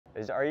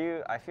Are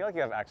you? I feel like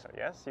you have accent.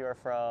 Yes, you are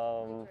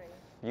from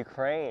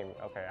Ukraine.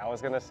 Okay, I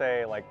was gonna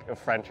say like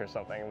French or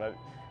something, but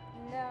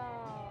No.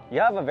 you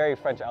have a very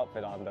French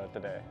outfit on though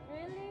today.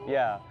 Really?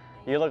 Yeah,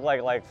 you look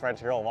like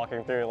French girl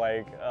walking through.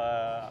 Like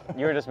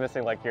you were just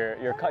missing like your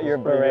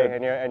beret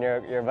and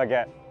your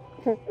baguette.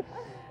 Where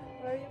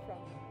are you from?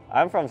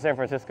 I'm from San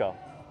Francisco,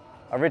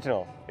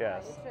 original.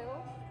 Yes. You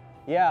travel?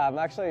 Yeah, I'm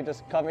actually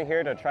just coming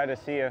here to try to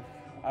see if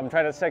I'm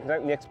trying to select the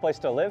next place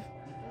to live,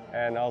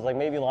 and I was like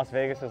maybe Las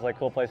Vegas is like a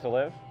cool place to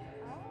live.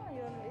 Oh,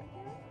 you want to live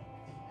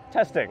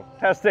here?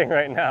 Testing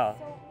right now.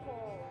 So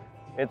cold.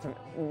 It's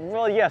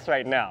well, yes,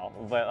 right now,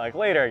 but like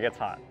later it gets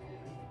hot.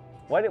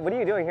 What are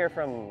you doing here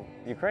from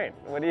Ukraine?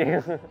 What do you? I'm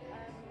like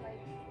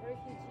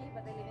refugee,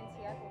 but I live in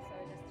Seattle, so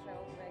I just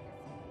traveled to Vegas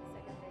the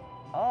second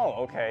day.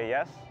 Oh, okay,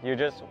 yes.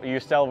 You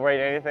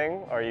celebrate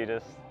anything, or you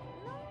just?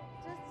 No,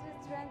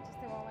 just rent, just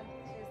a moment,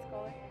 just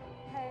call it.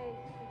 Hey,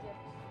 где?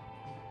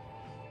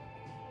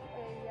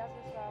 Я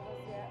зашла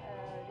возле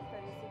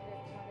Victoria's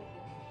Secret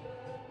магазин.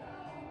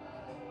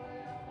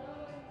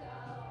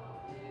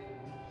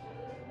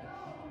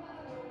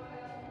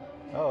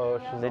 Oh,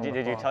 she's on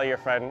Did you tell your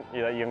friend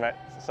that you met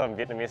some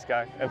Vietnamese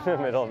guy in the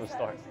middle of the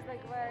store? She's like,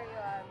 where are you?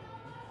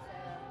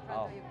 I'm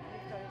front of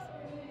Victoria's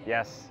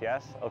Secret.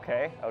 Yes.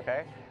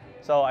 Okay.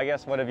 So I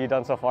guess what have you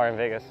done so far in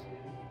Vegas?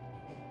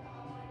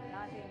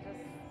 Nothing, just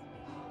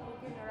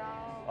looking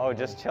around. Oh,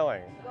 just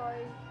chilling. Going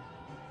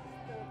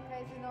to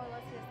casino,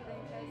 was yesterday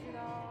in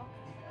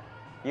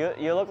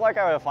casino. You look like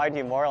I would find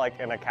you more like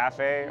in a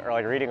cafe or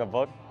like reading a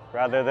book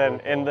rather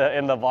than in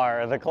the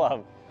bar or the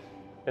club.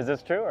 Is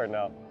this true or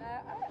no?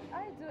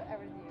 I do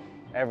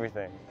everything.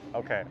 Everything.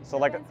 Okay. So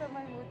like Depends on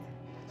my mood.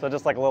 so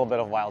just like a little bit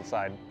of wild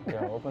side.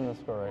 Yeah, open this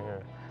door right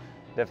here.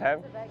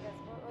 Depend? It's Vegas.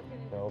 What can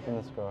you Yeah, do? open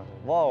this door.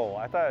 Whoa,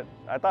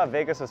 I thought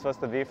Vegas was supposed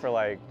to be for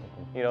like,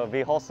 you know,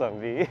 be wholesome,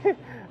 be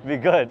be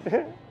good.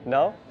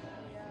 No?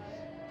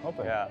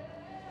 Open. Yeah.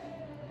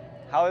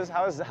 How's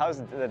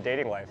the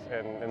dating life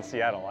in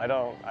Seattle?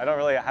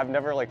 I've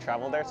never like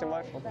traveled there too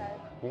much. It's bad.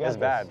 You It's got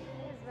bad. this.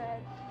 It's bad.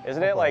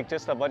 Isn't it like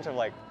just a bunch of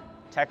like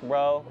tech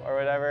bro or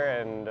whatever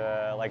and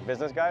like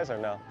business guys or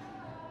no?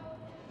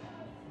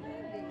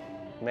 Maybe.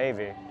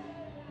 Maybe. I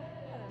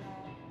don't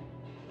know.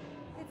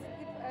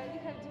 You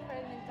have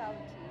different mentality,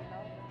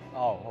 you know?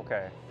 Oh,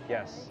 okay.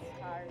 Yes.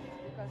 It's hard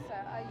because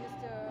I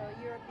used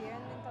to European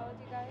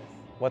mentality guys.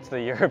 What's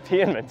the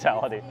European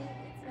mentality? It's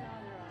another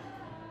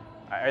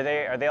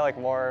one. Are they like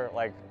more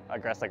like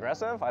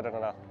aggressive? I don't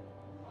know.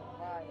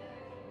 Why?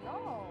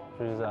 No.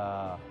 She's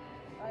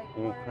Like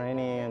more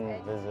Ukrainian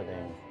educated.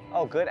 visiting.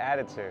 Oh, good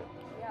attitude.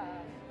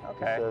 Yeah.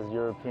 Okay. It says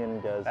European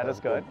guys That have is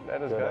good.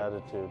 That is good.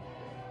 attitude.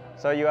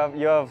 So you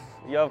have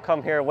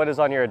come here. What is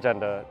on your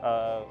agenda?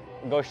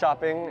 Go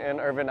shopping in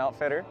Urban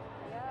Outfitter,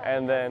 Yeah.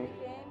 and then. We came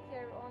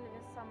here only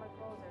with summer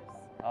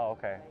clothes. Oh,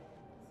 okay.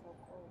 It's so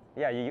cold.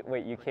 Yeah.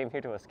 You came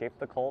here to escape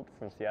the cold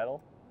from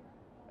Seattle,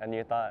 and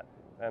you thought,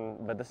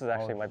 but this is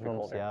actually might be from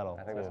colder. Seattle,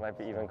 I think this too, might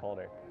be even so.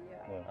 colder. Yeah.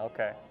 Yeah.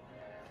 Okay.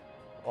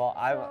 Well,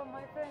 I'm. So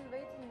my friend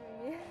waiting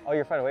with me. Oh,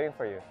 your friend waiting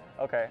for you.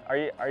 Okay.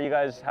 Are you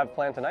guys have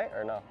planned tonight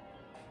or no?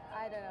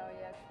 I don't know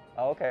yet.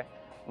 Oh, okay.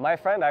 My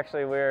friend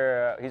actually,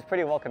 he's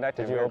pretty well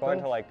connected. Did you We're going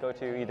open? to like go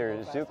to either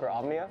Zouk or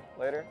Omnia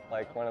later,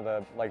 like one of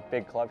the like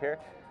big club here.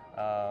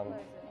 Where is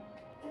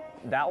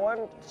it? That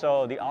one.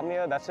 So the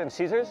Omnia, that's in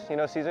Caesars. You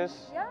know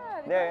Caesars? Yeah,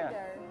 we Yeah, go yeah.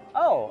 there.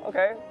 Oh,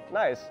 okay,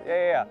 nice.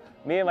 Yeah.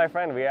 Me and my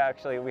friend, we have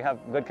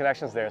good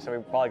connections there, so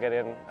we probably get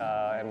in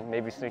and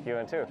maybe sneak you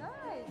in too. Nice.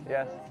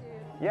 Yes. Nice to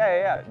see you.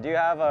 Yeah. Do you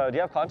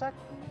have contact?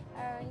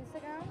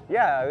 Instagram?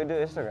 Yeah, we do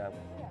Instagram.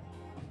 Yeah.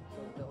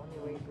 So the only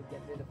way to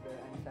get rid of the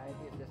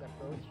anxiety is just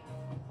approach.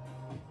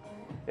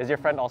 Is your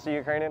friend also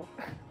Ukrainian?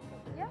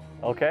 Yeah.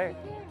 Okay.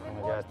 We came, Oh when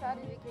my we all God.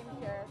 started, we came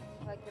here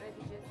like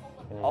refugees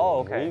Can you Oh,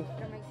 okay. leave?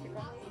 from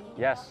Mexico.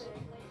 Yes.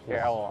 Here,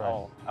 Yes, I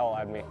will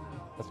add me.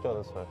 Let's go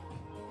this way.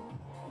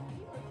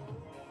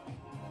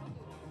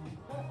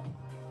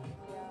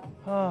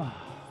 Yeah.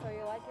 So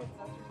you like it?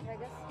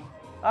 Vegas?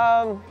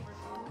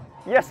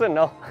 Yes and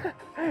no.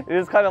 It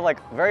is kind of like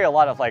a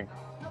lot of like,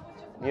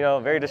 you know,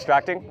 very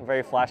distracting,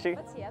 very flashy.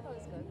 But Seattle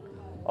is good.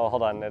 Oh,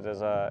 hold on. It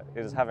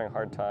is having a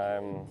hard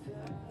time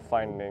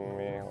finding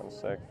me. 1 You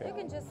second.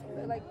 can just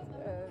like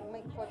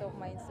make photo of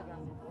my Instagram.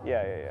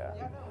 Yeah.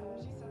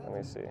 Let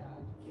me see.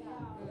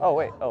 Oh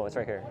wait. Oh, it's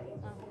right here.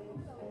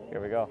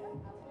 Here we go.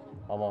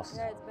 Almost.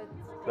 Yeah, it's but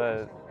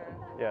The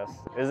yes.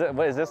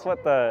 Is this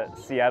what the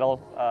Seattle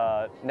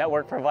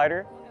network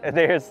provider? And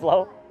they're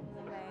slow.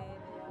 maybe.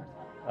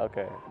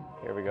 Okay.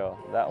 Here we go.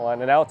 That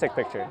one, and I'll take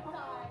picture.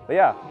 But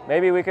yeah,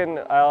 maybe we can.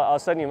 I'll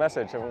send you a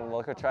message, and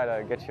we'll try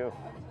to get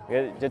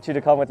you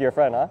to come with your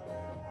friend, huh?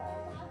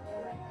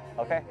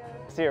 Okay.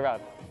 See you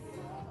around.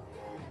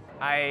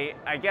 I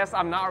guess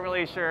I'm not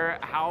really sure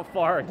how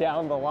far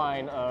down the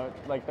line of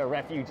like the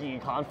refugee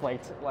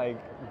conflict like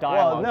Well,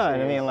 dialogue. no,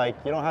 is. I mean like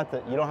you don't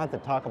have to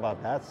talk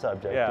about that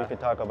subject. Yeah. You could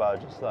talk about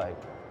just like,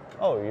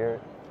 oh, you're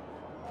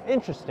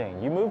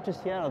interesting. You moved to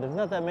Seattle. There's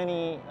not that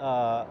many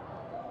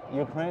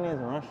Ukrainians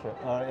in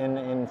Russia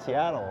in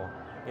Seattle.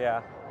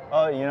 Yeah.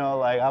 oh, you know,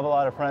 like I have a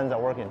lot of friends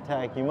that work in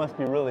tech. You must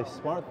be really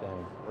smart then.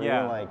 Or Yeah.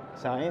 you in, like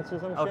science or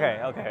some shit.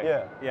 Okay.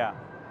 Yeah. Yeah.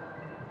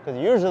 Because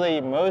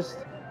usually most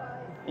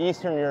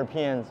Eastern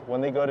Europeans,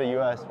 when they go to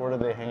US, where do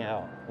they hang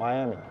out?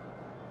 Miami.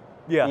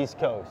 Yeah. East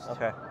Coast.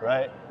 Okay.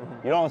 Right?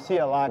 You don't see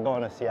a lot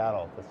going to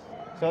Seattle.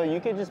 So you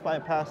could just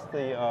bypass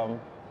the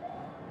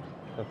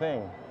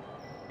thing.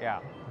 Yeah.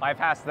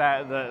 Bypass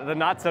that the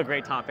not so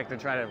great topic to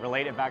try to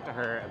relate it back to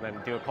her and then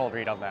do a cold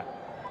read on that.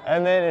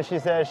 And then if she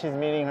says she's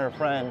meeting her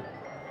friend,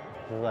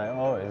 she's like,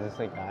 oh, is this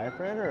a guy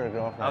friend or a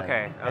girlfriend?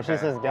 Okay, If she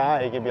okay. says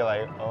guy, you could be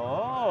like,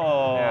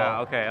 oh.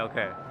 Yeah,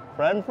 okay.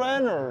 Friend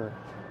or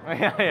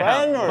Yeah.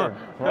 friend or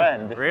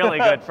friend? Really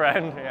good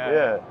friend. Yeah.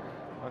 Yeah.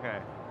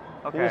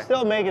 Okay. You're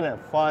still making it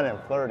fun and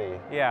flirty.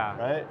 Yeah.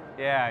 Right?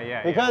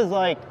 Yeah. Because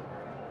like,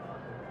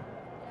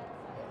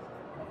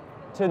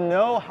 to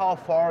know how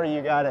far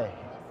you gotta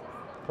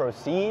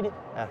proceed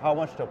and how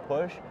much to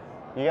push,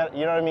 you know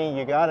what I mean?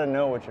 You gotta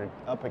know what you're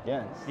up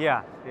against.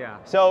 Yeah.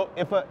 So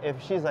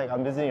if she's like,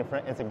 I'm visiting a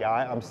friend, it's a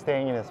guy, I'm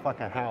staying in his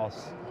fucking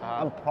house,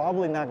 I'm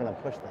probably not gonna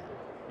push that.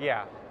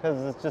 Yeah.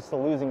 Because it's just a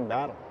losing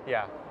battle.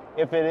 Yeah.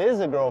 If it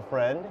is a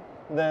girlfriend,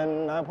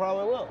 then I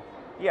probably will.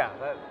 Yeah.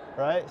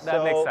 Right?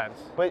 That makes sense.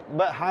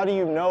 But how do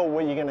you know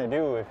what you're gonna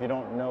do if you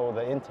don't know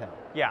the intent?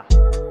 Yeah.